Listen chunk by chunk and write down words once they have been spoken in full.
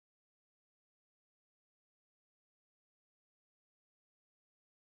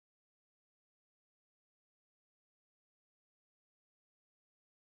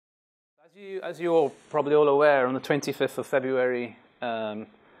As you're all probably all aware, on the 25th of February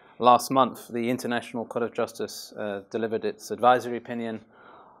last month, the International Court of Justice delivered its advisory opinion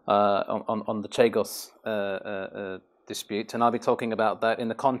on the Chagos dispute, and I'll be talking about that in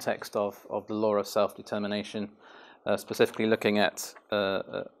the context of the law of self-determination, specifically looking at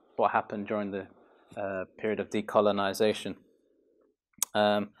what happened during the period of decolonization.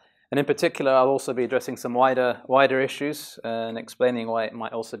 And in particular, I'll also be addressing some wider issues and explaining why it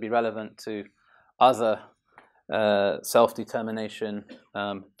might also be relevant to other self-determination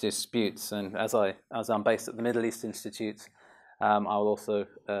disputes. And as I'm based at the Middle East Institute, I'll also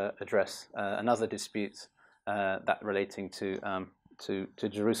address another dispute that relating to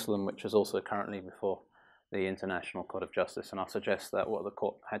Jerusalem, which is also currently before the International Court of Justice. And I'll suggest that what the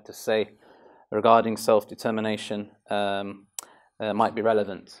court had to say regarding self-determination might be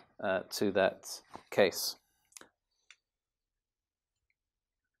relevant to that case.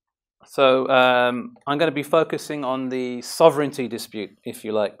 So I'm going to be focusing on the sovereignty dispute, if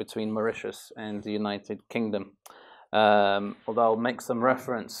you like, between Mauritius and the United Kingdom, although I'll make some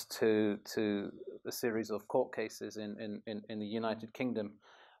reference to a series of court cases in the United Kingdom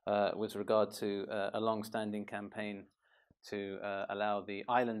with regard to a long-standing campaign to allow the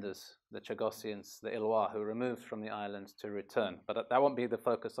islanders, the Chagosians, the Ilois, who were removed from the islands, to return. But that won't be the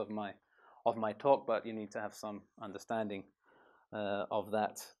focus of my talk, but you need to have some understanding of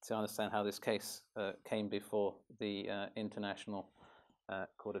that to understand how this case came before the International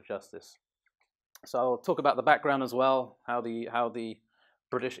Court of Justice. So I'll talk about the background as well, how the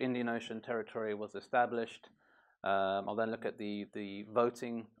British Indian Ocean Territory was established. I'll then look at the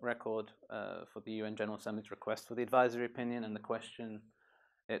voting record for the UN General Assembly's request for the advisory opinion and the question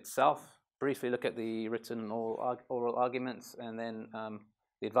itself. Briefly look at the written oral arguments, and then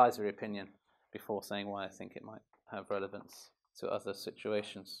the advisory opinion before saying why I think it might have relevance to other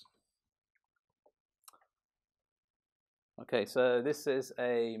situations. Okay, so this is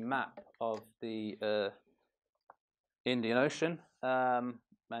a map of the Indian Ocean, and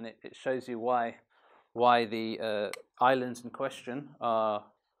it shows you why the islands in question are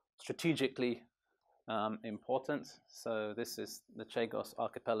strategically important. So this is the Chagos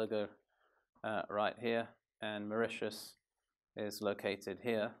archipelago right here, and Mauritius is located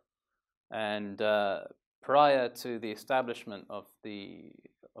here. And prior to the establishment of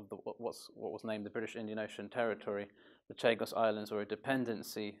what was named the British Indian Ocean Territory, the Chagos Islands were a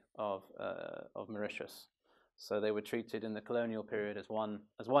dependency of Mauritius. So they were treated in the colonial period as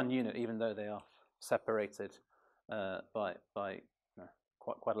one unit, even though they are separated by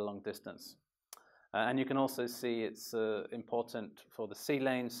quite a long distance. And you can also see it's important for the sea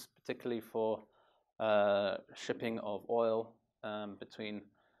lanes, particularly for shipping of oil between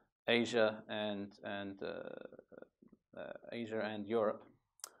Asia and Europe.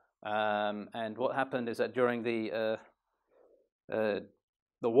 And what happened is that during the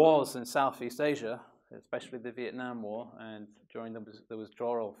wars in Southeast Asia, especially the Vietnam War, and during the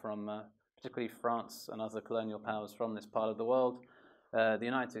withdrawal from particularly France and other colonial powers from this part of the world, the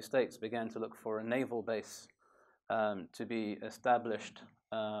United States began to look for a naval base to be established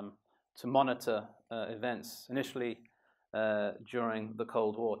to monitor events, initially during the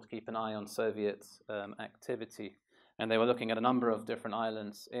Cold War, to keep an eye on Soviet activity. And they were looking at a number of different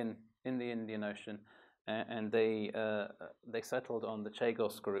islands in the Indian Ocean, and they settled on the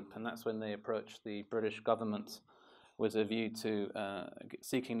Chagos group, and that's when they approached the British government with a view to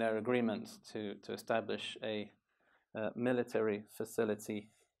seeking their agreement to establish a military facility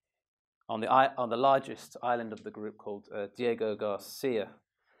on the largest island of the group, called Diego Garcia.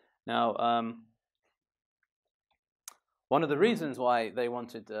 Now, one of the reasons why they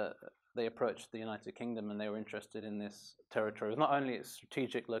approached the United Kingdom and they were interested in this territory was not only its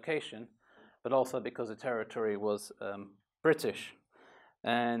strategic location, but also because the territory was British.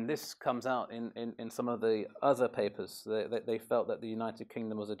 And this comes out in some of the other papers. They felt that the United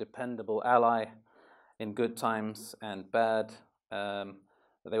Kingdom was a dependable ally in good times and bad, that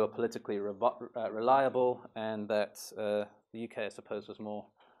they were politically reliable, and that the UK, I suppose, was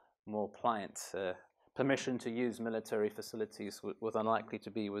more pliant. Permission to use military facilities was unlikely to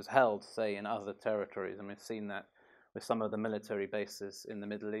be withheld, say, in other territories. And we've seen that with some of the military bases in the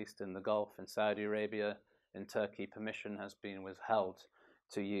Middle East, in the Gulf, in Saudi Arabia, in Turkey. Permission has been withheld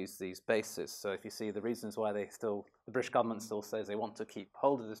to use these bases. So if you see the reasons why the British government still says they want to keep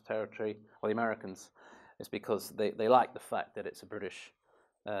hold of this territory, or the Americans, is because they like the fact that it's a British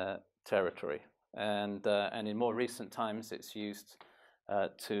territory. And in more recent times, it's used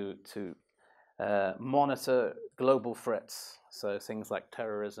to monitor global threats, so things like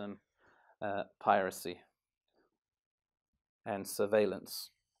terrorism, piracy, and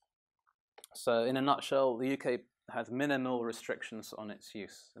surveillance. So in a nutshell, the UK has minimal restrictions on its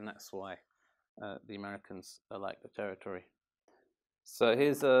use, and that's why the Americans like the territory. So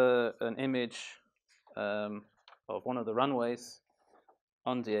here's an image of one of the runways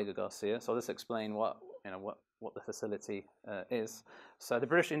on Diego Garcia. So I'll just explain what the facility is. So the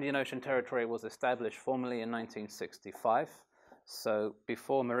British Indian Ocean Territory was established formally in 1965. So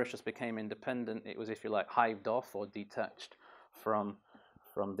before Mauritius became independent, it was, if you like, hived off or detached from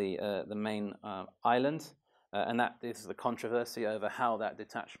the main island. And that is the controversy over how that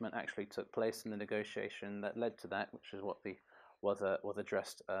detachment actually took place in the negotiation that led to that, which is what was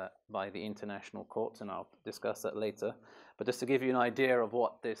addressed by the international courts, and I'll discuss that later. But just to give you an idea of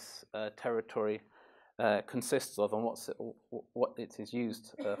what this territory consists of and what it is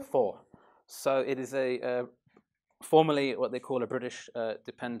used for. So it is formerly what they call a British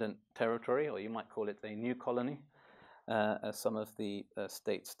dependent territory, or you might call it a new colony, as some of the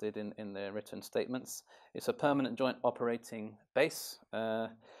states did in their written statements. It's a permanent joint operating base,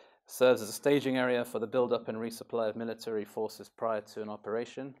 serves as a staging area for the build-up and resupply of military forces prior to an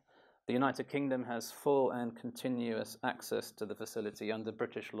operation. The United Kingdom has full and continuous access to the facility. Under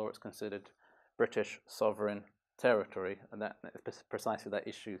British law, it's considered British sovereign territory, and that is precisely that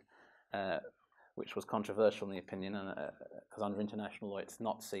issue which was controversial in the opinion, because under international law it's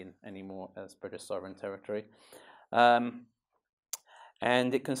not seen anymore as British sovereign territory. And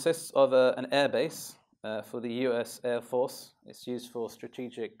it consists of an air base for the US Air Force. It's used for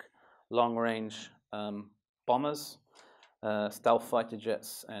strategic long-range bombers, stealth fighter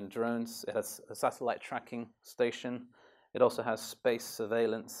jets, and drones. It has a satellite tracking station. It also has space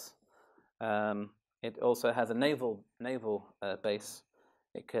surveillance. It also has a naval base.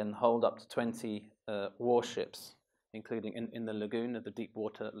 It can hold up to 20 warships, including in the lagoon, the deep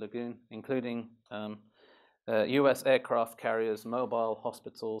water lagoon, including US aircraft carriers, mobile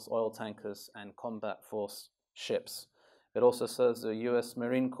hospitals, oil tankers, and combat force ships. It also serves the US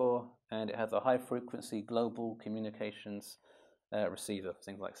Marine Corps, and it has a high-frequency global communications receiver,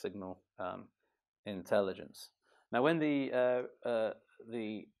 things like signal intelligence. Now, when the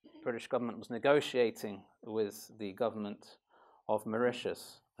British government was negotiating with the government of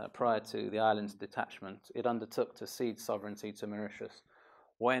Mauritius prior to the island's detachment, it undertook to cede sovereignty to Mauritius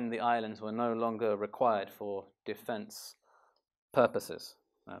when the islands were no longer required for defense purposes.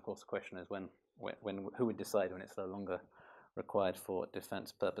 Now, of course, the question is who would decide when it's no longer required for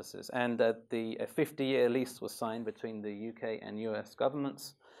defense purposes. And a 50-year lease was signed between the UK and US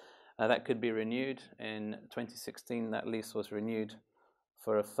governments. That could be renewed. In 2016, that lease was renewed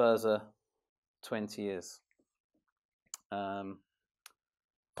for a further 20 years.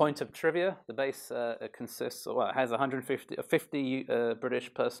 Point of trivia: the base consists, it has 50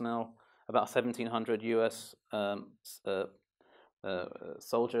 British personnel, about 1,700 US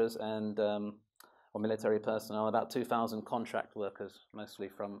soldiers and or military personnel, about 2,000 contract workers, mostly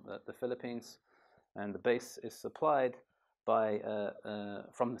from the Philippines, and the base is supplied by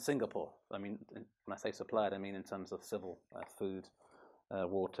from Singapore. I mean, when I say supplied, I mean in terms of civil food,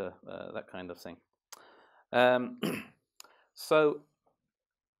 water, that kind of thing. So,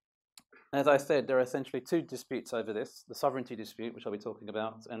 as I said, there are essentially two disputes over this: the sovereignty dispute, which I'll be talking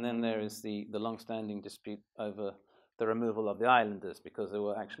about, and then there is the long-standing dispute over the removal of the islanders, because there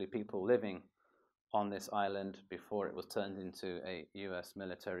were actually people living on this island before it was turned into a US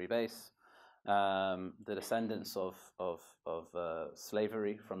military base. The descendants of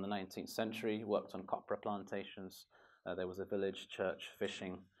slavery from the 19th century worked on copra plantations. There was a village, church,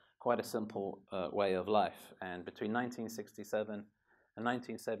 fishing, quite a simple way of life. And between 1967 and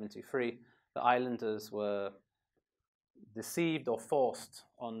 1973, the islanders were deceived or forced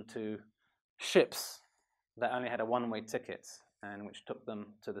onto ships that only had a one-way ticket, and which took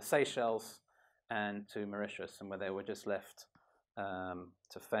them to the Seychelles and to Mauritius, and where they were just left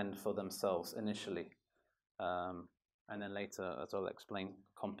to fend for themselves initially. And then later, as I'll explain,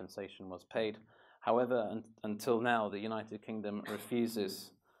 compensation was paid. However, until now, the United Kingdom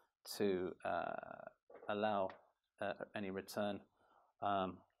refuses to allow any return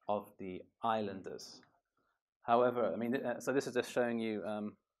of the islanders. However, I mean, so this is just showing you,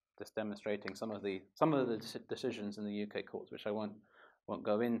 just demonstrating some of the decisions in the UK courts, which I won't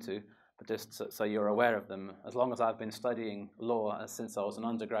go into, but just so you're aware of them. As long as I've been studying law since I was an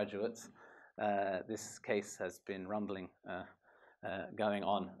undergraduate, this case has been rumbling, going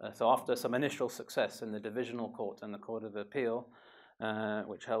on. So after some initial success in the Divisional Court and the Court of Appeal,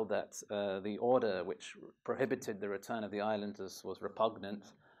 which held that the order which prohibited the return of the islanders was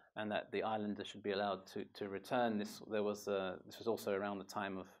repugnant, and that the islanders should be allowed to return. This was also around the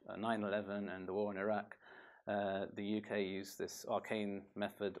time of 9/11 and the war in Iraq. the UK used this arcane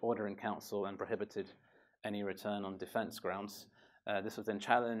method, Order in Council, and prohibited any return on defence grounds. This was then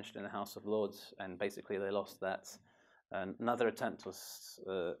challenged in the House of Lords, and basically they lost that. Another attempt was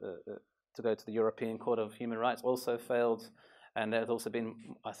to go to the European Court of Human Rights, also failed. And there's also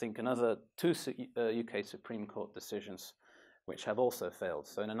been, I think, another two UK Supreme Court decisions which have also failed.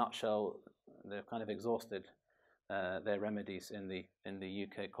 So in a nutshell, they've kind of exhausted their remedies in the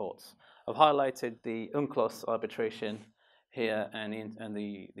UK courts. I've highlighted the UNCLOS arbitration here and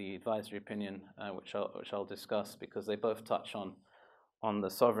the advisory opinion, which I'll discuss, because they both touch on the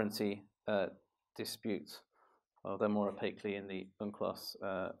sovereignty dispute, although more opaquely in the UNCLOS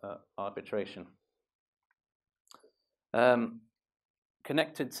arbitration.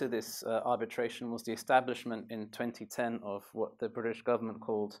 Connected to this arbitration was the establishment in 2010 of what the British government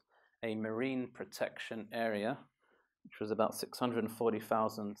called a marine protection area, which was about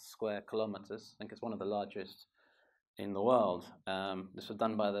 640,000 square kilometers. I think it's one of the largest in the world. This was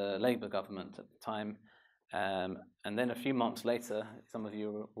done by the Labour government at the time. And then a few months later, some of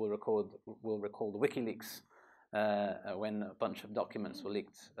you will recall the WikiLeaks, when a bunch of documents were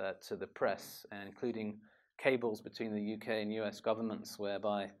leaked to the press, including cables between the UK and US governments,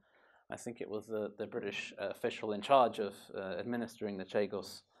 whereby I think it was the British official in charge of administering the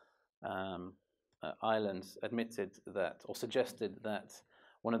Chagos islands admitted that, or suggested that,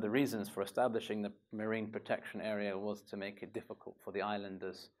 one of the reasons for establishing the marine protection area was to make it difficult for the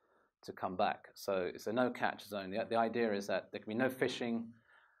islanders to come back. So it's a no-catch zone. The idea is that there can be no fishing,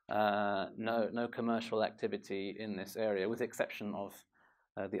 no commercial activity in this area, with the exception of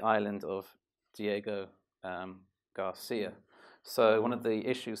the island of Diego Garcia. So one of the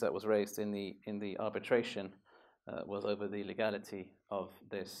issues that was raised in the arbitration was over the legality of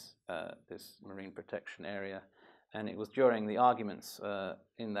this marine protection area, and it was during the arguments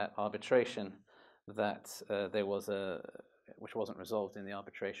in that arbitration that there was which wasn't resolved in the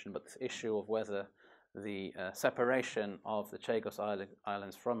arbitration, but this issue of whether the separation of the Chagos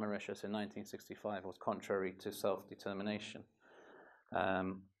Islands from Mauritius in 1965 was contrary to self-determination.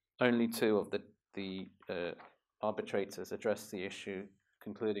 Only two of the arbitrators addressed the issue,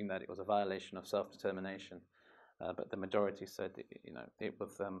 concluding that it was a violation of self-determination, but the majority said, it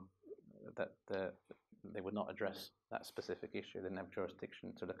was that they would not address that specific issue. They didn't have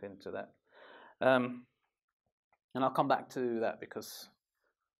jurisdiction to look into that. And I'll come back to that because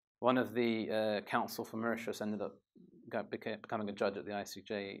one of the counsel for Mauritius ended up becoming a judge at the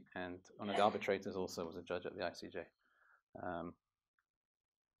ICJ, and one of the arbitrators also was a judge at the ICJ.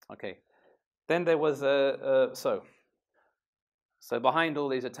 Okay. Then there was so behind all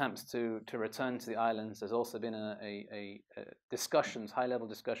these attempts to return to the islands, there's also been discussions, high-level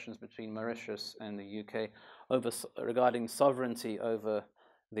discussions between Mauritius and the UK regarding sovereignty over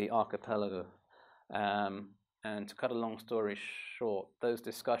the archipelago. And to cut a long story short, those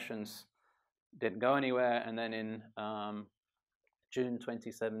discussions didn't go anywhere. And then in June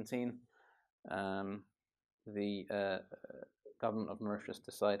 2017, the government of Mauritius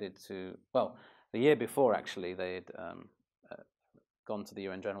decided to, well, the year before actually, they had gone to the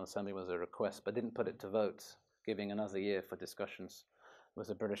UN General Assembly with a request, but didn't put it to vote, giving another year for discussions with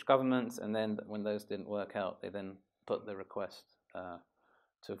the British government. And then when those didn't work out, they then put the request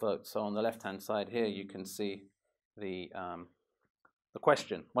to vote. So on the left-hand side here, you can see the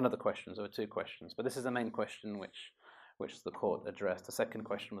question, one of the questions. There were two questions, but this is the main question which the court addressed. The second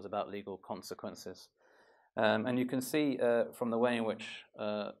question was about legal consequences. And you can see from the way in which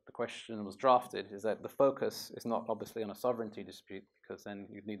the question was drafted is that the focus is not obviously on a sovereignty dispute, because then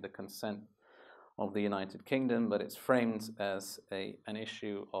you'd need the consent of the United Kingdom, but it's framed as an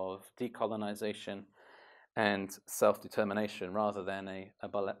issue of decolonization and self-determination rather than a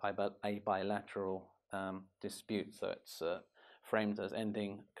bilateral dispute. So it's framed as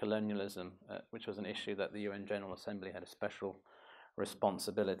ending colonialism, which was an issue that the UN General Assembly had a special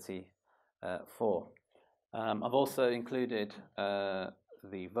responsibility for. I've also included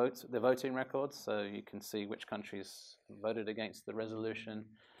the voting records, so you can see which countries voted against the resolution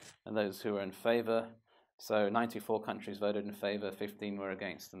and those who were in favor. So 94 countries voted in favor, 15 were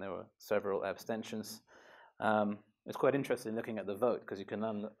against, and there were several abstentions. It's quite interesting looking at the vote, because you can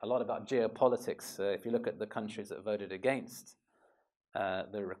learn a lot about geopolitics. If you look at the countries that voted against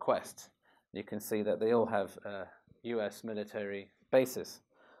the request, you can see that they all have US military bases.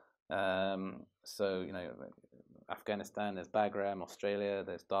 So, Afghanistan, there's Bagram; Australia,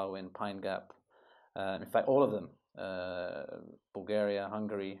 there's Darwin, Pine Gap. In fact, all of them, Bulgaria,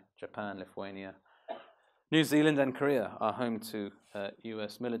 Hungary, Japan, Lithuania, New Zealand and Korea are home to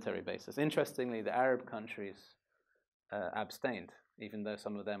US military bases. Interestingly, the Arab countries abstained, even though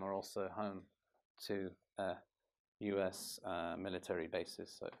some of them are also home to US military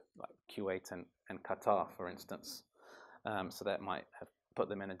bases, so like Kuwait and Qatar, for instance. So that might have put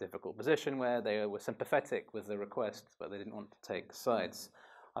them in a difficult position where they were sympathetic with the request, but they didn't want to take sides.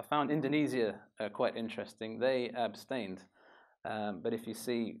 I found Indonesia quite interesting. They abstained, but if you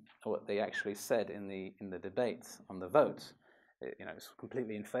see what they actually said in the debate on the vote, it's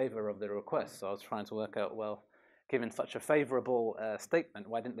completely in favor of the request. So I was trying to work out, well, given such a favorable statement,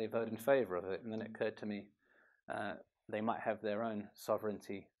 why didn't they vote in favor of it? And then it occurred to me they might have their own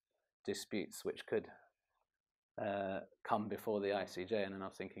sovereignty disputes, which could come before the ICJ. And then I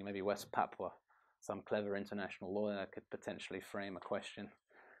was thinking maybe West Papua, some clever international lawyer could potentially frame a question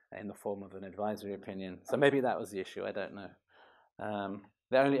in the form of an advisory opinion. So maybe that was the issue, I don't know.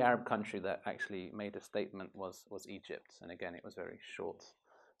 The only Arab country that actually made a statement was Egypt. And again, it was very short,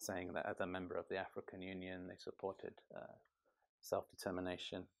 saying that as a member of the African Union, they supported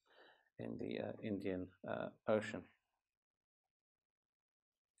self-determination in the Indian Ocean.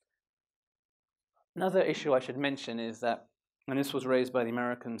 Another issue I should mention is that, and this was raised by the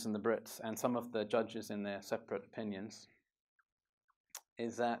Americans and the Brits and some of the judges in their separate opinions,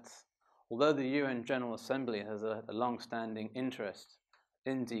 is that although the UN General Assembly has a long-standing interest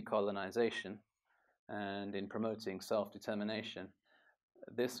in decolonization and in promoting self-determination,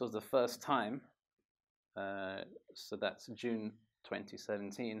 this was the first time, so that's June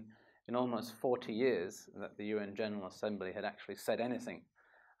 2017, in almost 40 years that the UN General Assembly had actually said anything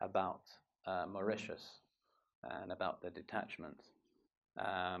about Mauritius and about the detachment.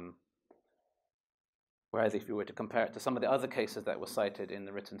 Whereas if you were to compare it to some of the other cases that were cited in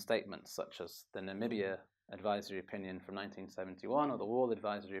the written statements, such as the Namibia advisory opinion from 1971 or the Wall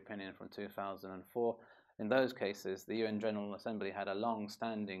advisory opinion from 2004, in those cases, the UN General Assembly had a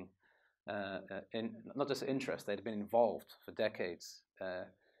long-standing, not just interest, they'd been involved for decades,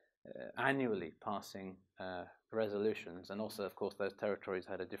 annually passing resolutions. And also, of course, those territories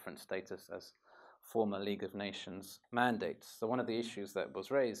had a different status as former League of Nations mandates. So one of the issues that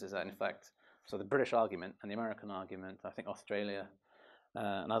was raised is that, in fact, so the British argument and the American argument, I think Australia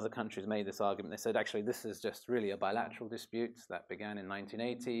and other countries made this argument. They said, actually, this is just really a bilateral dispute that began in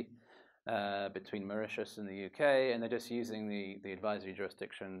 1980 between Mauritius and the UK, and they're just using the advisory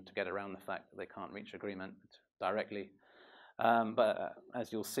jurisdiction to get around the fact that they can't reach agreement directly. But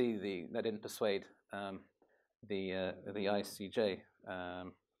as you'll see, that didn't persuade the ICJ,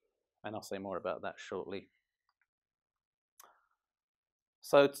 and I'll say more about that shortly.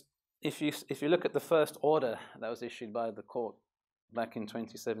 So if you look at the first order that was issued by the court back in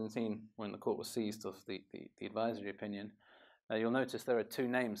 2017, when the court was seized of the advisory opinion, you'll notice there are two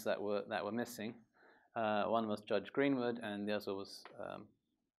names that were missing. One was Judge Greenwood, and the other was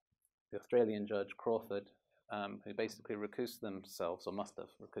the Australian Judge Crawford, who basically recused themselves, or must have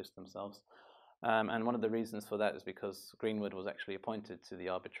recused themselves. And one of the reasons for that is because Greenwood was actually appointed to the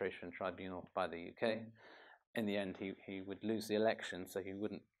arbitration tribunal by the UK. In the end, he would lose the election, so he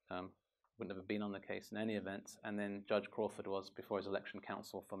wouldn't have been on the case in any event. And then Judge Crawford was, before his election,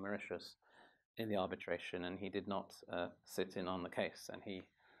 counsel for Mauritius in the arbitration, and he did not sit in on the case. And he,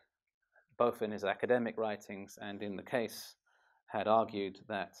 both in his academic writings and in the case, had argued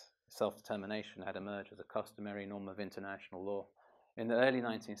that self-determination had emerged as a customary norm of international law in the early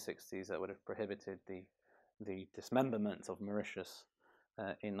 1960s that would have prohibited the dismemberment of Mauritius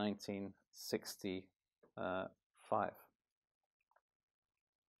in 1965.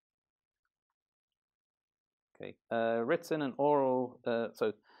 Okay, written and oral.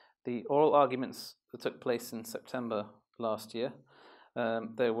 So the oral arguments that took place in September last year.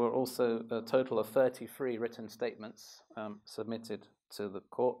 There were also a total of 33 written statements submitted to the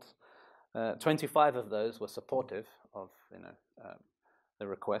court. 25 of those were supportive of the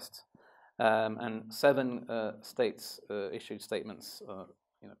request, and 7 states issued statements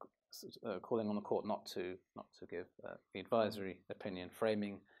calling on the court not to give the advisory opinion,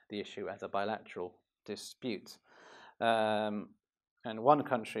 framing the issue as a bilateral dispute. And one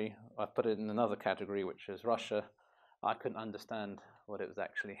country, I've put it in another category, which is Russia. I couldn't understand what it was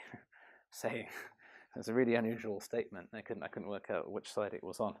actually saying. It's a really unusual statement. I couldn't work out which side it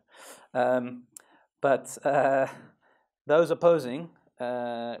was on. But those opposing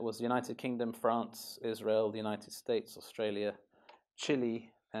was the United Kingdom, France, Israel, the United States, Australia,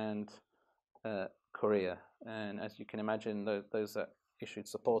 Chile, and Korea. And as you can imagine, those that issued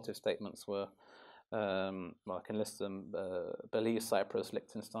supportive statements were, I can list them: Belize, Cyprus,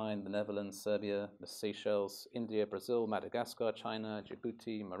 Liechtenstein, the Netherlands, Serbia, the Seychelles, India, Brazil, Madagascar, China,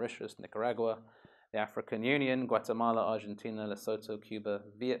 Djibouti, Mauritius, Nicaragua, the African Union, Guatemala, Argentina, Lesotho, Cuba,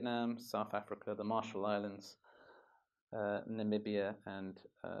 Vietnam, South Africa, the Marshall Islands, Namibia, and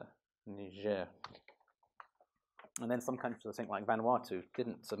Niger. And then some countries, I think, like Vanuatu,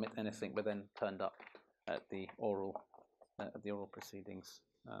 didn't submit anything, but then turned up at the oral proceedings.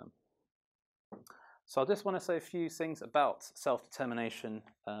 So I just want to say a few things about self-determination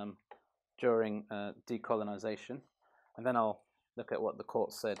during decolonization, and then I'll look at what the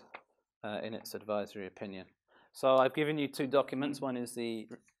court said in its advisory opinion. So I've given you two documents. One is the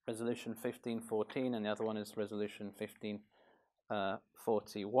Resolution 1514, and the other one is Resolution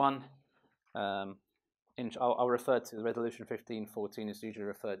 1541. I'll refer to the Resolution 1514 is usually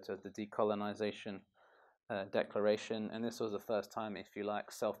referred to as the Decolonization Declaration, and this was the first time, if you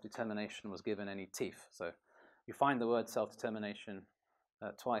like, self-determination was given any teeth. So you find the word self-determination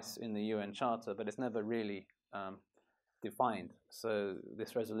twice in the UN Charter, but it's never really defined. So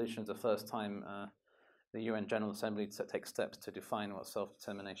this resolution is the first time the UN General Assembly takes steps to define what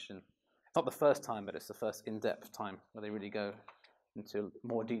self-determination. Not the first time, but it's the first in-depth time where they really go into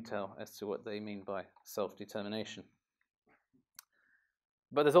more detail as to what they mean by self-determination.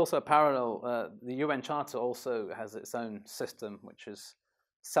 But there's also a parallel. The UN Charter also has its own system, which is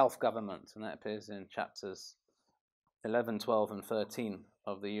self-government, and that appears in chapters 11, 12, and 13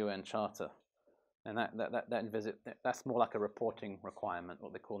 of the UN Charter. And that's more like a reporting requirement,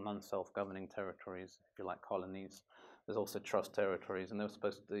 what they call non-self-governing territories, if you like, colonies. There's also trust territories, and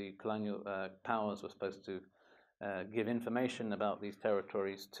the colonial powers were supposed to give information about these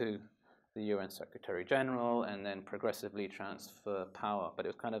territories to the UN Secretary General and then progressively transfer power. But it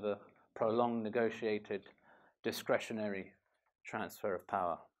was kind of a prolonged, negotiated, discretionary transfer of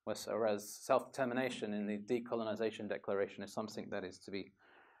power. Whereas self-determination in the Decolonization Declaration is something that is to be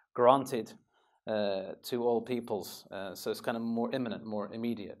granted to all peoples. So it's kind of more imminent, more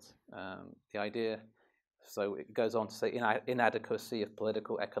immediate. The idea, so it goes on to say inadequacy of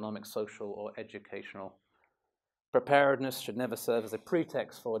political, economic, social, or educational preparedness should never serve as a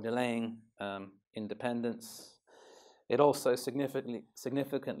pretext for delaying independence. It also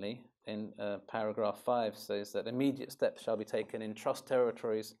significantly in paragraph 5 says that immediate steps shall be taken in trust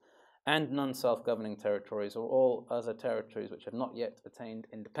territories and non-self-governing territories or all other territories which have not yet attained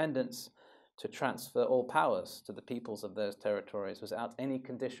independence to transfer all powers to the peoples of those territories without any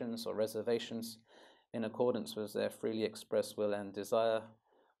conditions or reservations in accordance with their freely expressed will and desire,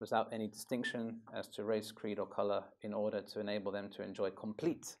 without any distinction as to race, creed, or color, in order to enable them to enjoy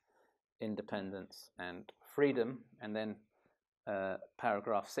complete independence and freedom. And then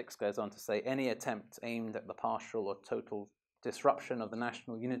paragraph 6 goes on to say, any attempt aimed at the partial or total disruption of the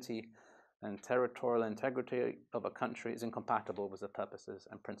national unity and territorial integrity of a country is incompatible with the purposes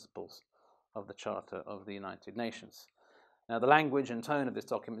and principles of the Charter of the United Nations. Now, the language and tone of this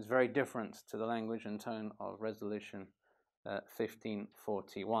document is very different to the language and tone of Resolution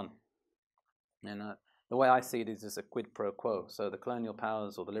 1541. And the way I see it is a quid pro quo. So the colonial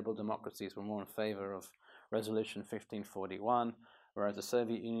powers or the liberal democracies were more in favor of Resolution 1541, whereas the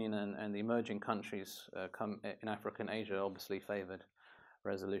Soviet Union and the emerging countries in Africa and Asia obviously favored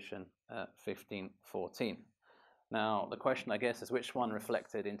Resolution 1514. Now, the question, I guess, is which one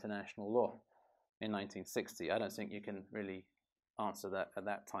reflected international law in 1960? I don't think you can really answer that at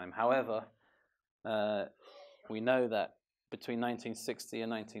that time. However, we know that between 1960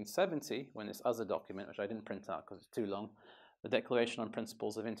 and 1970, when this other document, which I didn't print out because it's too long, the Declaration on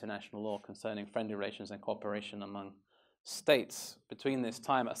Principles of International Law concerning friendly relations and cooperation among states, between this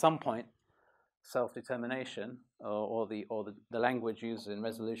time, at some point, self-determination or the language used in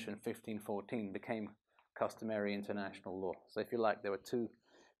Resolution 1514 became customary international law. So if you like, there were two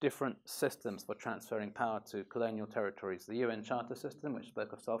different systems for transferring power to colonial territories. The UN Charter system, which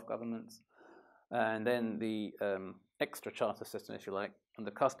spoke of self-governance, and then the extra charter system, if you like, and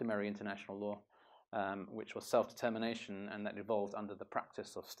the customary international law, which was self-determination, and that evolved under the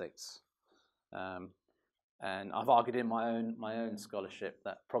practice of states. And I've argued in my own scholarship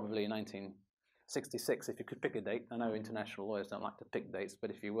that probably in 1966, if you could pick a date, I know international lawyers don't like to pick dates,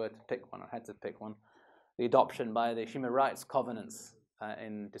 but if you were to pick one or had to pick one, the adoption by the Human Rights Covenants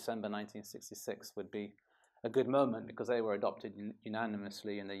in December 1966 would be a good moment because they were adopted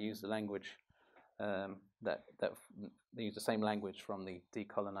unanimously and they used the language they used the same language from the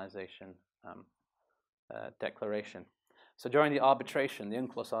Decolonization Declaration. So during the arbitration, the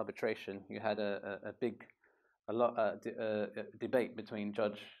UNCLOS arbitration, you had a big debate between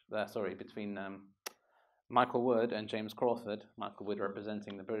Michael Wood and James Crawford. Michael Wood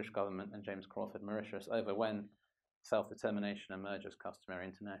representing the British government and James Crawford Mauritius over when self-determination emerged as customary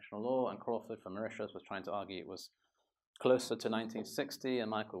international law, and Crawford from Mauritius was trying to argue it was closer to 1960, and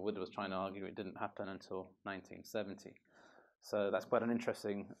Michael Wood was trying to argue it didn't happen until 1970. So that's quite an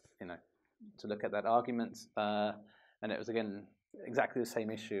interesting, to look at that argument. And it was, again, exactly the same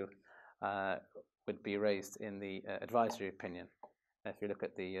issue. would be raised in the advisory opinion. If you look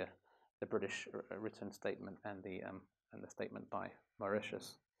at the British written statement and the statement by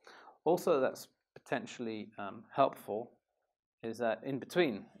Mauritius. Also, that's potentially helpful is that in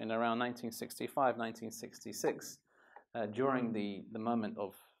between, in around 1965, 1966, during the moment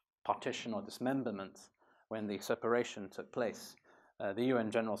of partition or dismemberment, when the separation took place, the UN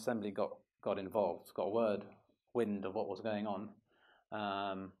General Assembly got involved, got wind of what was going on,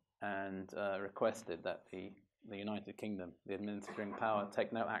 and requested that the United Kingdom, the administering power,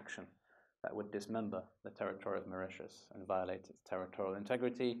 take no action that would dismember the territory of Mauritius and violate its territorial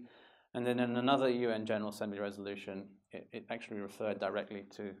integrity. And then in another UN General Assembly resolution, it actually referred directly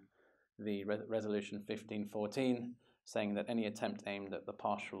to the resolution 1514, saying that any attempt aimed at the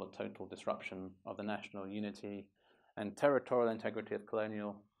partial or total disruption of the national unity and territorial integrity of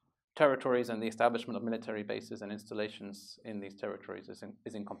colonial territories and the establishment of military bases and installations in these territories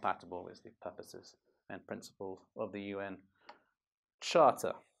is incompatible with the purposes and principles of the UN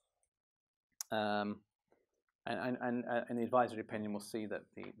Charter. And the advisory opinion will see that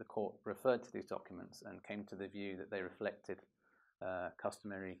the court referred to these documents and came to the view that they reflected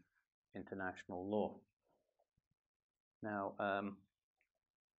customary international law. Now,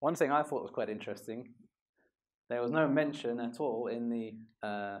 one thing I thought was quite interesting, there was no mention at all in the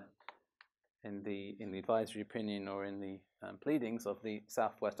advisory opinion or in the pleadings of the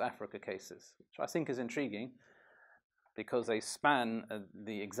Southwest Africa cases, which I think is intriguing because they span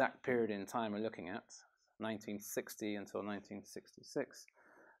the exact period in time we're looking at, 1960 until 1966.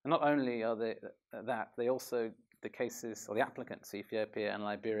 And not only are they also, the cases, or the applicants, Ethiopia and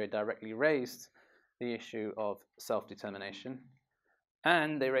Liberia, directly raised the issue of self-determination,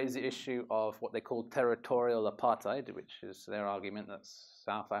 and they raised the issue of what they called territorial apartheid, which is their argument that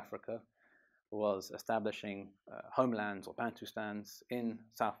South Africa was establishing homelands or Bantustans in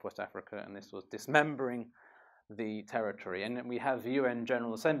Southwest Africa, and this was dismembering the territory. And we have UN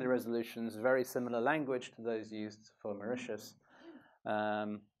General Assembly resolutions, very similar language to those used for Mauritius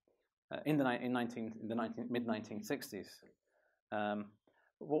in the mid-1960s.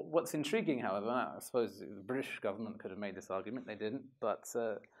 What's intriguing, however, I suppose the British government could have made this argument, they didn't, but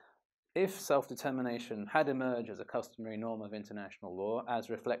if self-determination had emerged as a customary norm of international law, as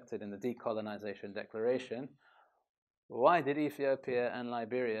reflected in the Decolonization Declaration, why did Ethiopia and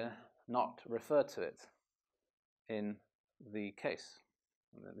Liberia not refer to it in the case?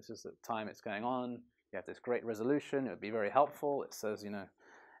 And this is the time it's going on. You have this great resolution. It would be very helpful. It says,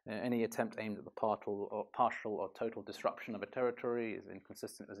 any attempt aimed at the partial or total disruption of a territory is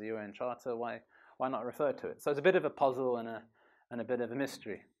inconsistent with the UN Charter. Why not refer to it? So it's a bit of a puzzle and a bit of a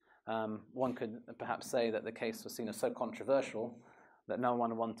mystery. One could perhaps say that the case was seen as so controversial that no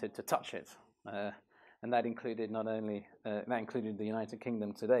one wanted to touch it, and that included included the United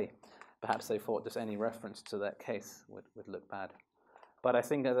Kingdom today. Perhaps they thought just any reference to that case would look bad. But I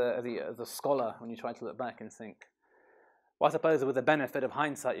think as a scholar, when you try to look back and think, well, I suppose with the benefit of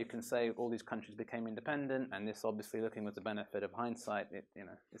hindsight, you can say all these countries became independent, and this obviously, looking with the benefit of hindsight,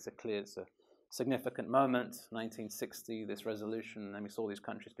 it's a significant moment, 1960, this resolution, and we saw these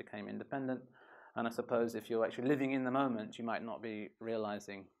countries became independent. And I suppose if you're actually living in the moment, you might not be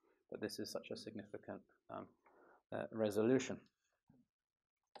realizing that this is such a significant resolution.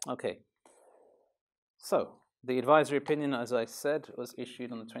 Okay. So the advisory opinion, as I said, was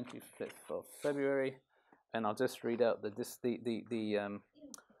issued on the 25th of February, and I'll just read out the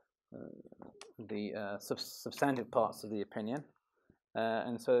substantive parts of the opinion.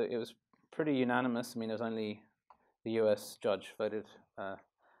 And so it was pretty unanimous. I mean, it was only the US judge voted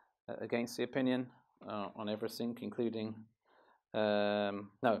against the opinion on everything, including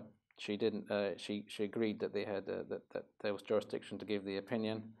no, she didn't. She agreed that they had that there was jurisdiction to give the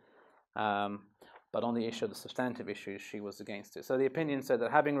opinion, but on the issue of the substantive issues, she was against it. So the opinion said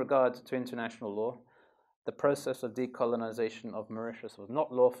that having regard to international law, the process of decolonization of Mauritius was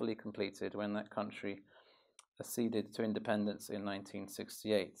not lawfully completed when that country acceded to independence in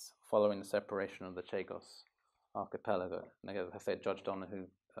 1968, following the separation of the Chagos archipelago. And as I said, Judge Donoghue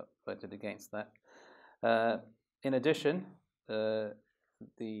voted against that. In addition, the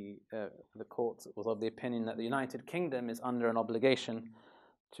court was of the opinion that the United Kingdom is under an obligation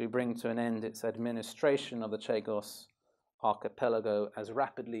to bring to an end its administration of the Chagos archipelago as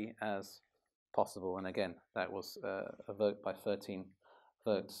rapidly as possible. And again, that was a vote by 13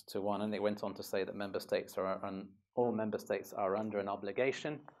 votes to 1. And it went on to say that all member states are under an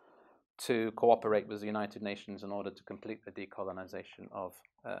obligation to cooperate with the United Nations in order to complete the decolonization of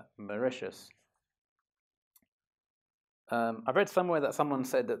Mauritius. I read somewhere that someone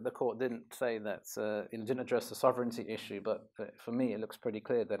said that the court didn't say that it didn't address the sovereignty issue, but for me it looks pretty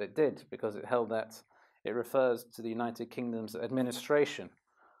clear that it did, because it held that it refers to the United Kingdom's administration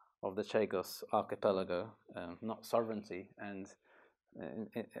of the Chagos archipelago, not sovereignty, and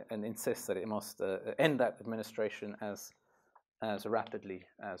insists that it must end that administration as rapidly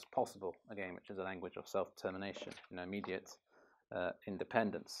as possible, again, which is a language of self-determination, immediate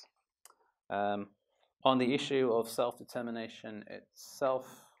independence. On the issue of self-determination itself,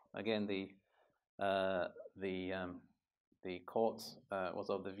 again, the court was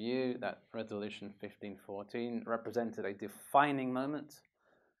of the view that Resolution 1514 represented a defining moment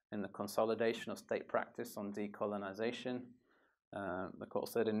in the consolidation of state practice on decolonization. The court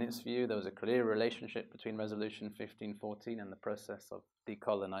said in its view there was a clear relationship between Resolution 1514 and the process of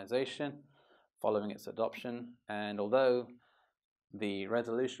decolonization following its adoption, and although the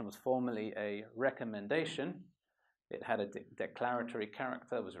resolution was formally a recommendation, it had a declaratory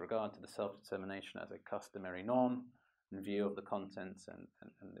character with regard to the self-determination as a customary norm in view of the contents and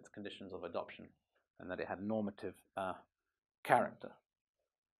its conditions of adoption, and that it had normative character.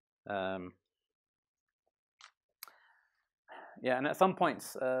 And at some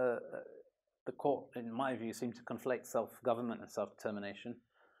points, the court, in my view, seemed to conflate self-government and self-determination.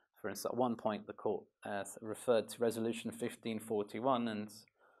 For instance, at one point, the court referred to Resolution 1541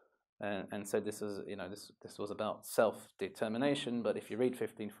 and said this was about self-determination. But if you read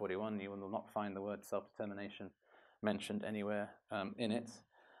 1541, you will not find the word self-determination mentioned anywhere in it.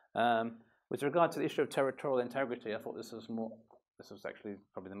 With regard to the issue of territorial integrity, I thought this was actually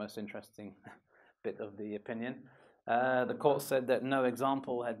probably the most interesting bit of the opinion. The court said that no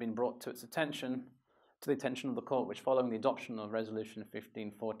example had been brought to the attention of the court which, following the adoption of Resolution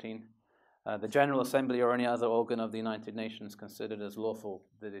 1514, the General Assembly or any other organ of the United Nations considered as lawful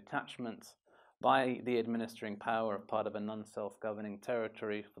the detachment by the administering power of part of a non-self-governing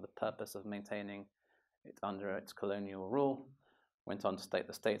territory for the purpose of maintaining it under its colonial rule. Went on to state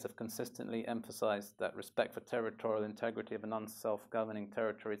the states have consistently emphasized that respect for territorial integrity of a non-self-governing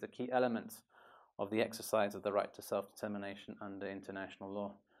territory is a key element of the exercise of the right to self-determination under international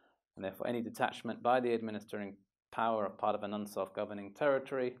law, and therefore any detachment by the administering power of part of a non-self-governing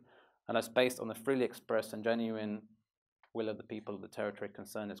territory, unless based on the freely expressed and genuine will of the people of the territory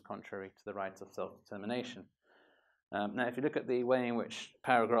concerned, is contrary to the right of self-determination. Now, if you look at the way in which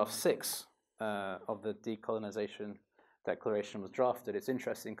paragraph 6 of the Decolonization Declaration was drafted, it's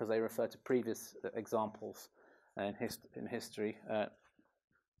interesting because they refer to previous examples in history.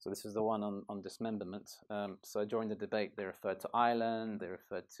 So this is the one on dismemberment. So during the debate, they referred to Ireland, they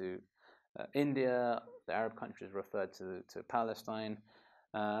referred to India, the Arab countries referred to Palestine,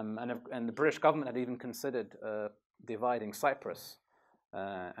 and the British government had even considered dividing Cyprus,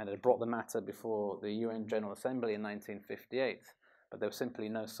 and had brought the matter before the UN General Assembly in 1958, but there was simply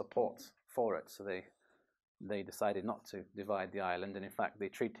no support for it, so they decided not to divide the island, and in fact the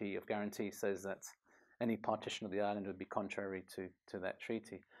Treaty of Guarantee says that any partition of the island would be contrary to that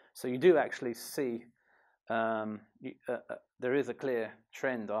treaty. So you do actually see there is a clear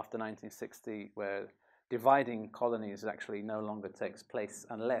trend after 1960 where dividing colonies actually no longer takes place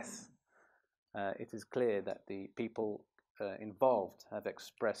unless it is clear that the people involved have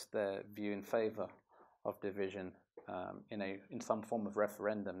expressed their view in favor of division in some form of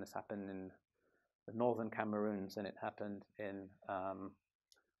referendum. This happened in the northern Cameroons, and it happened in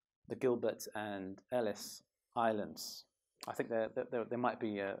the Gilbert and Ellice Islands. I think there might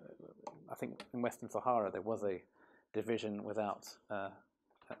be. I think in Western Sahara there was a division without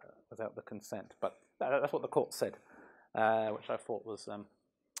the consent, but that's what the court said, which I thought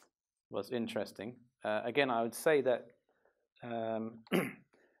was interesting. Again, I would say that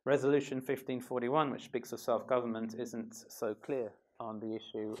Resolution 1541, which speaks of self-government, isn't so clear on the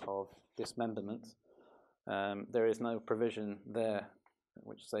issue of dismemberment. There is no provision there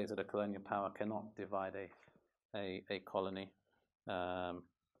which says that a colonial power cannot divide a colony.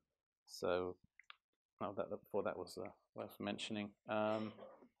 So that was worth mentioning. And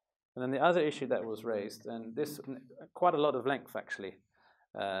then the other issue that was raised, and this quite a lot of length actually,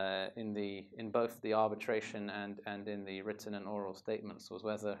 in both the arbitration and in the written and oral statements, was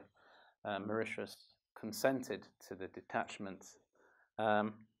whether Mauritius consented to the detachment.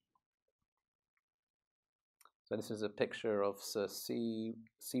 So this is a picture of Sir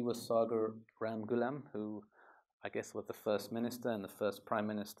Siwasagar Ramgoolam, who I guess was the first minister and the first prime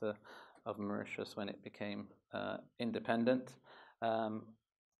minister of Mauritius when it became independent.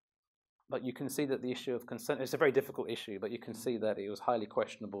 But you can see that the issue of consent, it's a very difficult issue, but you can see that it was highly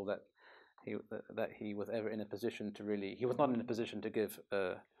questionable that he was ever in a position to he was not in a position to give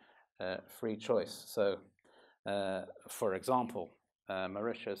free choice. So For example,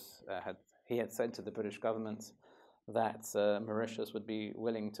 Mauritius had said to the British government that Mauritius would be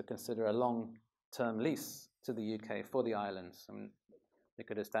willing to consider a long-term lease to the UK for the islands. I mean, they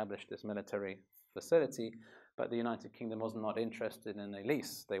could establish this military facility, but the United Kingdom was not interested in a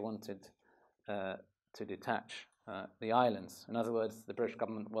lease. They wanted to detach the islands. In other words, the British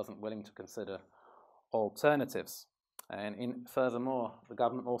government wasn't willing to consider alternatives. And furthermore, the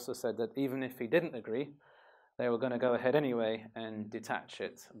government also said that even if he didn't agree, they were going to go ahead anyway and detach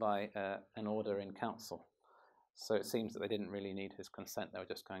it by an order in council. So it seems that they didn't really need his consent. They were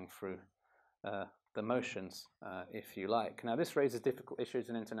just going through the motions, if you like. Now, this raises difficult issues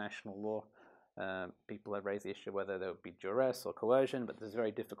in international law. People have raised the issue whether there would be duress or coercion, but this is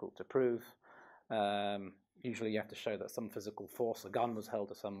very difficult to prove. Usually you have to show that some physical force, a gun was held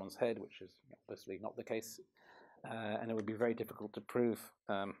to someone's head, which is obviously not the case, and it would be very difficult to prove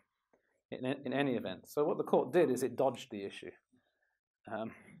in any event. So what the court did is it dodged the issue.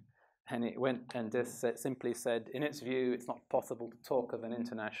 And it went and just simply said, in its view, it's not possible to talk of an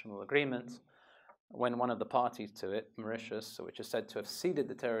international agreement when one of the parties to it, Mauritius, which is said to have ceded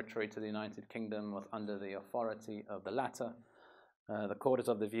the territory to the United Kingdom, was under the authority of the latter. The court is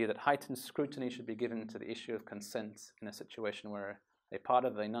of the view that heightened scrutiny should be given to the issue of consent in a situation where a part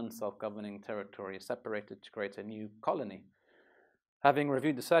of a non-self-governing territory is separated to create a new colony. Having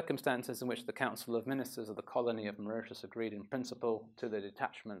reviewed the circumstances in which the Council of Ministers of the colony of Mauritius agreed in principle to the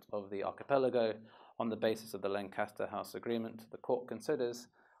detachment of the archipelago on the basis of the Lancaster House Agreement, the court considers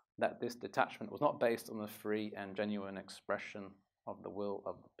that this detachment was not based on the free and genuine expression of the will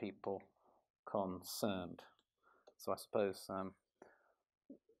of the people concerned. So I suppose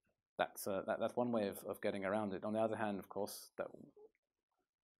that's one way of getting around it. On the other hand, of course,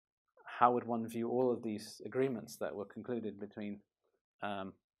 how would one view all of these agreements that were concluded between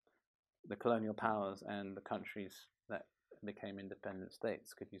the colonial powers and the countries that became independent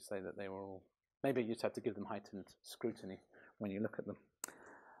states? Could you say that they were all... Maybe you just have to give them heightened scrutiny when you look at them.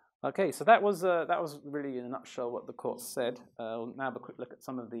 Okay, so that was really in a nutshell what the court said. We'll now have a quick look at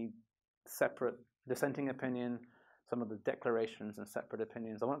some of the separate dissenting opinion, some of the declarations and separate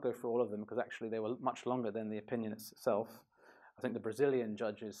opinions. I won't go through all of them because actually they were much longer than the opinion itself. I think the Brazilian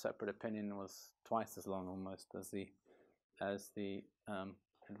judge's separate opinion was twice as long almost as the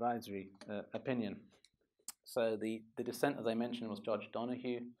advisory opinion. So the dissent, as I mentioned, was Judge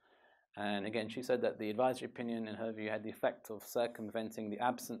Donoghue. And again, she said that the advisory opinion, in her view, had the effect of circumventing the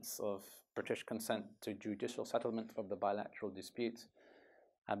absence of British consent to judicial settlement of the bilateral dispute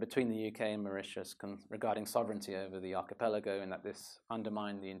between the UK and Mauritius regarding sovereignty over the archipelago, and that this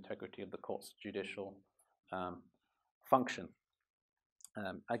undermined the integrity of the court's judicial function.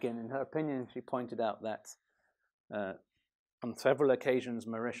 Again, in her opinion, she pointed out that on several occasions,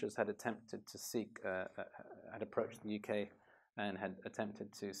 Mauritius had attempted to seek, had approached the UK and had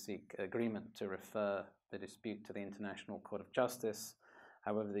attempted to seek agreement to refer the dispute to the International Court of Justice.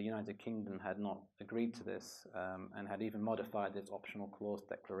 However, the United Kingdom had not agreed to this and had even modified its optional clause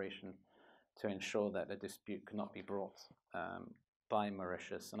declaration to ensure that a dispute could not be brought by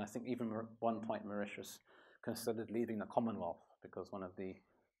Mauritius. And I think even at one point Mauritius considered leaving the Commonwealth because one of the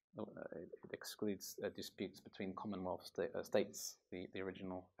it excludes disputes between Commonwealth states, the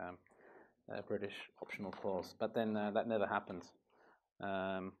original British optional clause. But then that never happened.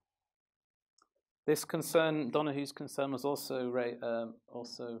 This concern, Donoghue's concern, was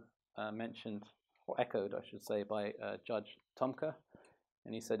also mentioned, or echoed, I should say, by Judge Tomka.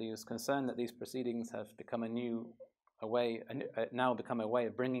 And he said he was concerned that these proceedings have become now become a way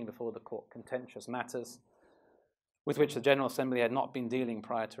of bringing before the court contentious matters with which the General Assembly had not been dealing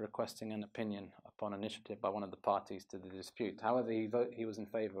prior to requesting an opinion upon initiative by one of the parties to the dispute. However, he was in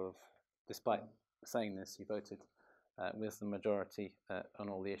favour of, despite saying this, he voted with the majority on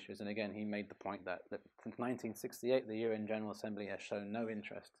all the issues. And again, he made the point that since 1968, the UN General Assembly has shown no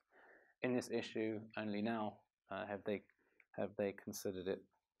interest in this issue. Only now have they considered it.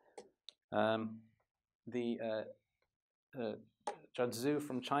 Judge Zhu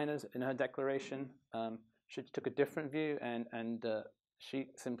from China, in her declaration, she took a different view, and she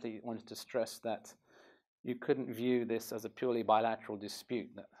simply wanted to stress that you couldn't view this as a purely bilateral dispute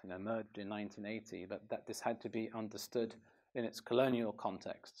that emerged in 1980, but that this had to be understood in its colonial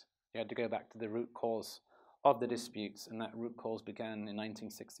context. You had to go back to the root cause of the disputes, and that root cause began in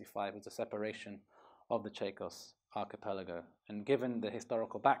 1965 with the separation of the Chagos archipelago. And given the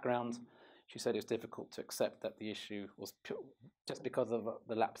historical background, she said it's difficult to accept that the issue was just because of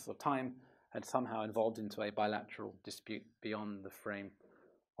the lapse of time had somehow evolved into a bilateral dispute beyond the frame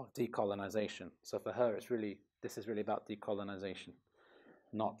of decolonization. So for her, this is really about decolonization,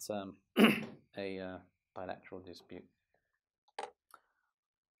 not a bilateral dispute.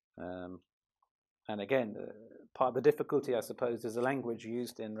 And again, part of the difficulty, I suppose, is the language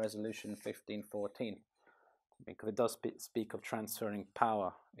used in Resolution 1514, because it does speak of transferring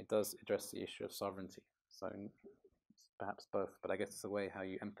power. It does address the issue of sovereignty. So perhaps both, but I guess it's the way how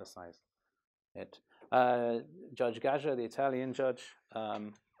you emphasize it. Judge Gaggia, the Italian judge,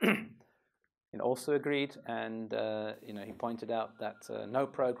 also agreed, and he pointed out that no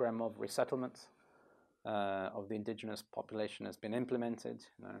program of resettlement of the indigenous population has been implemented.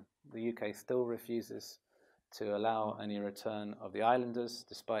 The UK still refuses to allow any return of the islanders,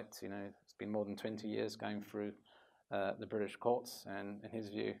 despite it's been more than 20 years going through the British courts, and in his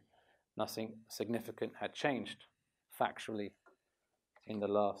view, nothing significant had changed factually in the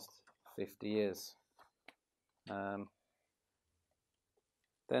last 50 years.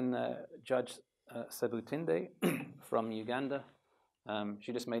 Then Judge Sebutinde from Uganda,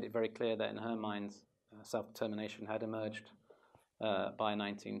 she just made it very clear that in her mind, self-determination had emerged by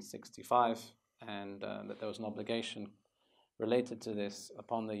 1965, and that there was an obligation related to this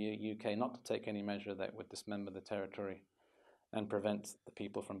upon the UK not to take any measure that would dismember the territory and prevent the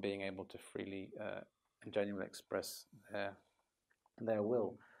people from being able to freely and genuinely express their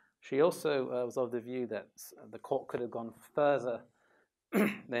will. She also was of the view that the court could have gone further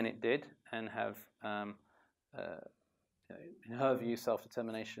than it did and have, in her view,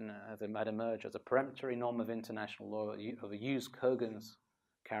 self-determination had emerged as a peremptory norm of international law of a jus cogens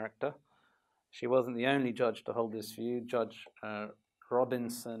character. She wasn't the only judge to hold this view. Judge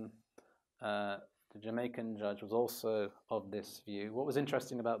Robinson, the Jamaican judge, was also of this view. What was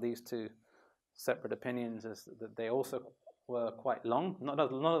interesting about these two separate opinions is that they also were quite long, not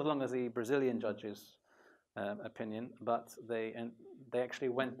as long as the Brazilian judge's opinion, but they actually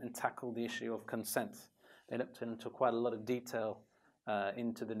went and tackled the issue of consent. They looked into quite a lot of detail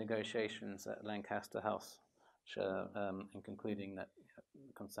into the negotiations at Lancaster House, in concluding that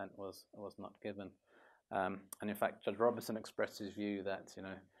consent was not given. And in fact, Judge Robertson expressed his view that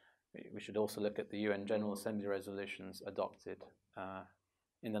we should also look at the UN General Assembly resolutions adopted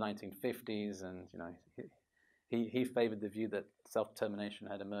in the 1950s, and he favoured the view that self-determination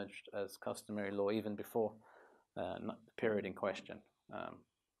had emerged as customary law even before the period in question.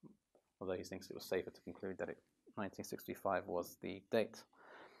 Although he thinks it was safer to conclude that 1965 was the date.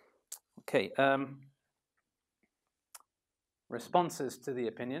 Okay, responses to the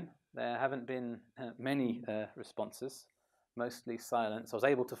opinion. There haven't been many responses, mostly silence. I was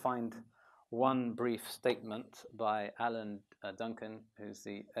able to find one brief statement by Alan Duncan, who's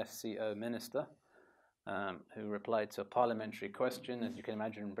the FCO minister, who replied to a parliamentary question. As you can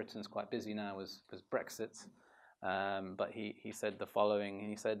imagine, Britain's quite busy now with Brexit. But he said the following.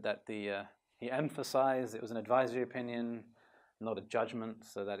 He said that he emphasized it was an advisory opinion, not a judgment,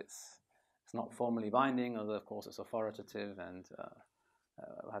 so that it's not formally binding, although of course it's authoritative and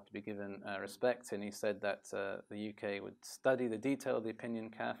will have to be given respect. And he said that the UK would study the detail of the opinion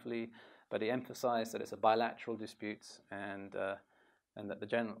carefully, but he emphasized that it's a bilateral dispute, and that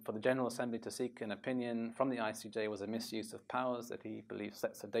for the General Assembly to seek an opinion from the ICJ was a misuse of powers that he believes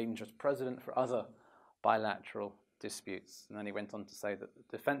sets a dangerous precedent for other bilateral disputes. And then he went on to say that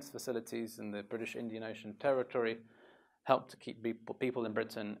the defence facilities in the British Indian Ocean territory help to keep people in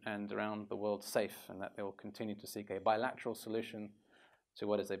Britain and around the world safe, and that they will continue to seek a bilateral solution to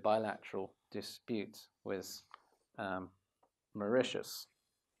what is a bilateral dispute with Mauritius.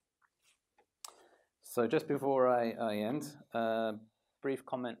 So just before I end, brief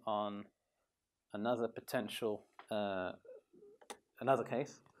comment on another potential, another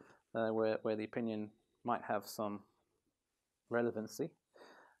case where the opinion might have some relevancy.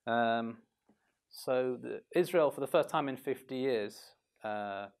 So Israel, for the first time in 50 years,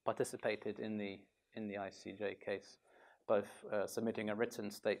 participated in the ICJ case, both submitting a written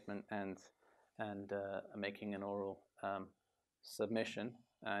statement and making an oral submission.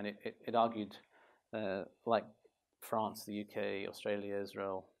 And it argued, like France, the UK, Australia,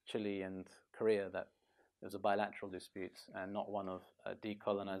 Israel, Chile, and Korea, that it was a bilateral dispute and not one of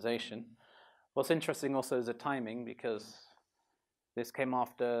decolonization. What's interesting also is the timing, because this came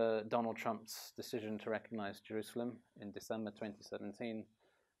after Donald Trump's decision to recognize Jerusalem in December 2017.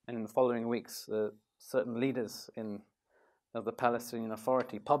 And in the following weeks, certain leaders of the Palestinian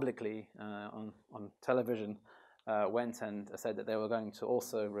Authority publicly on television went and said that they were going to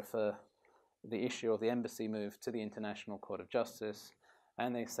also refer the issue of the embassy move to the International Court of Justice.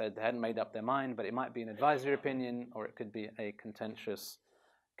 And they said they hadn't made up their mind, but it might be an advisory opinion or it could be a contentious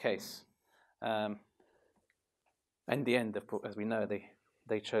case. In the end, of course, as we know,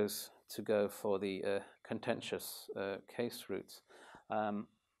 they chose to go for the contentious case route.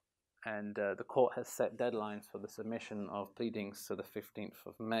 the court has set deadlines for the submission of pleadings to the 15th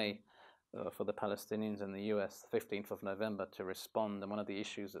of May for the Palestinians and the US, 15th of November to respond. And one of the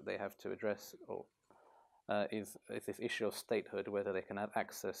issues that they have to address is this issue of statehood, whether they can have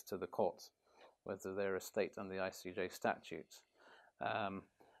access to the courts, whether they're a state under the ICJ statutes.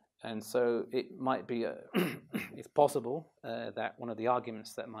 And so it might be, it's possible that one of the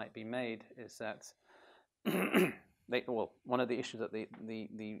arguments that might be made is that one of the issues that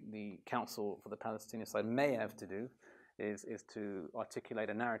the Council for the Palestinian side may have to do is to articulate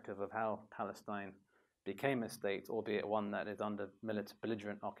a narrative of how Palestine became a state, albeit one that is under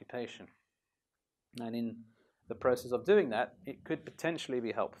belligerent occupation. And in the process of doing that, it could potentially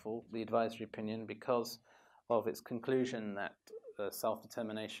be helpful, the advisory opinion, because of its conclusion that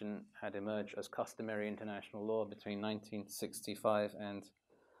self-determination had emerged as customary international law between 1965 and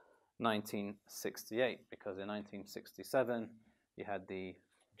 1968, because in 1967 you had the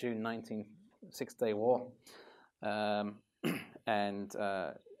June 1906-day war, and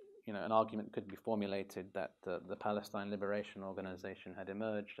an argument could be formulated that the Palestine Liberation Organization had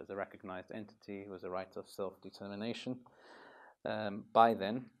emerged as a recognized entity with a right of self-determination by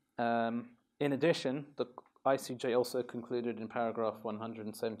then. In addition, the ICJ also concluded in paragraph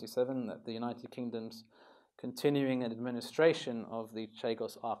 177 that the United Kingdom's continuing administration of the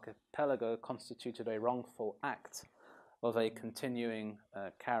Chagos archipelago constituted a wrongful act of a continuing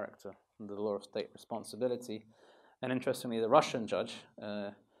character under the law of state responsibility. And interestingly, the Russian judge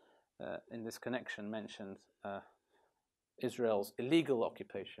in this connection mentioned Israel's illegal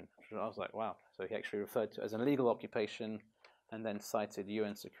occupation. I was like, wow. So he actually referred to it as an illegal occupation and then cited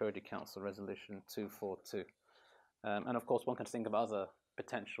UN Security Council Resolution 242. And of course, one can think of other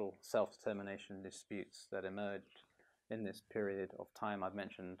potential self-determination disputes that emerged in this period of time. I've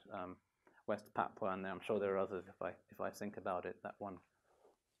mentioned West Papua, and I'm sure there are others if I think about it,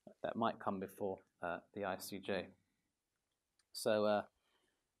 that might come before the ICJ. So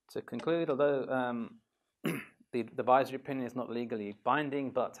to conclude, although the advisory opinion is not legally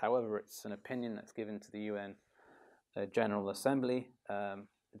binding, but however it's an opinion that's given to the UN General Assembly.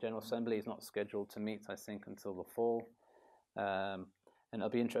 The General Assembly is not scheduled to meet, I think, until the fall. And it'll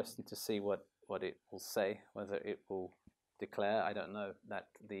be interesting to see what it will say, whether it will declare, I don't know, that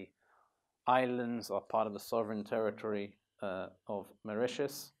the islands are part of the sovereign territory of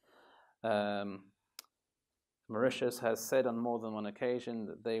Mauritius. Mauritius has said on more than one occasion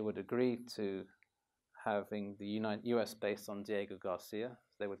that they would agree to having the US based on Diego Garcia.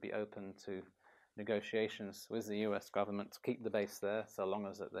 They would be open to negotiations with the US government to keep the base there, so long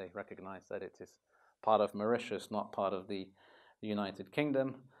as that they recognize that it is part of Mauritius, not part of the United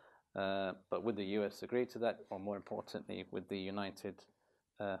Kingdom. But would the US agree to that, or more importantly, would the United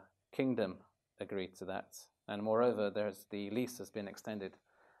Kingdom agree to that? And moreover, the lease has been extended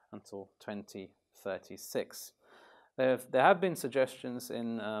until 2036. There have been suggestions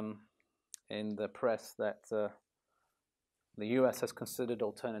in the press that the US has considered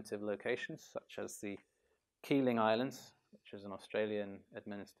alternative locations, such as the Keeling Islands, which is an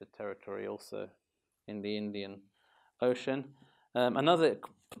Australian-administered territory also in the Indian Ocean. Another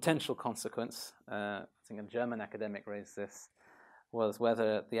potential consequence, I think a German academic raised this, was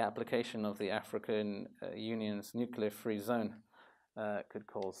whether the application of the African Union's nuclear-free zone could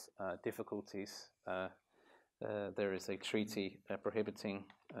cause difficulties. There is a treaty prohibiting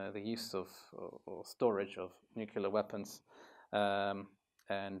the use of or storage of nuclear weapons,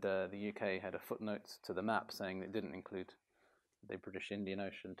 and the UK had a footnote to the map saying it didn't include the British Indian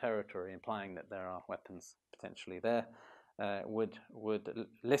Ocean territory, implying that there are weapons potentially there. Would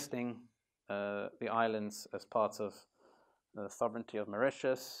listing the islands as part of the sovereignty of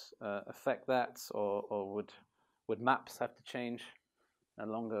Mauritius affect that, or would maps have to change? No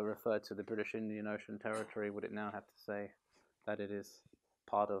longer refer to the British Indian Ocean territory? Would it now have to say that it is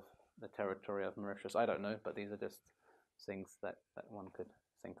part of the territory of Mauritius? I don't know, but these are just things that one could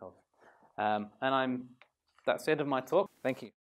think of. And that's the end of my talk. Thank you.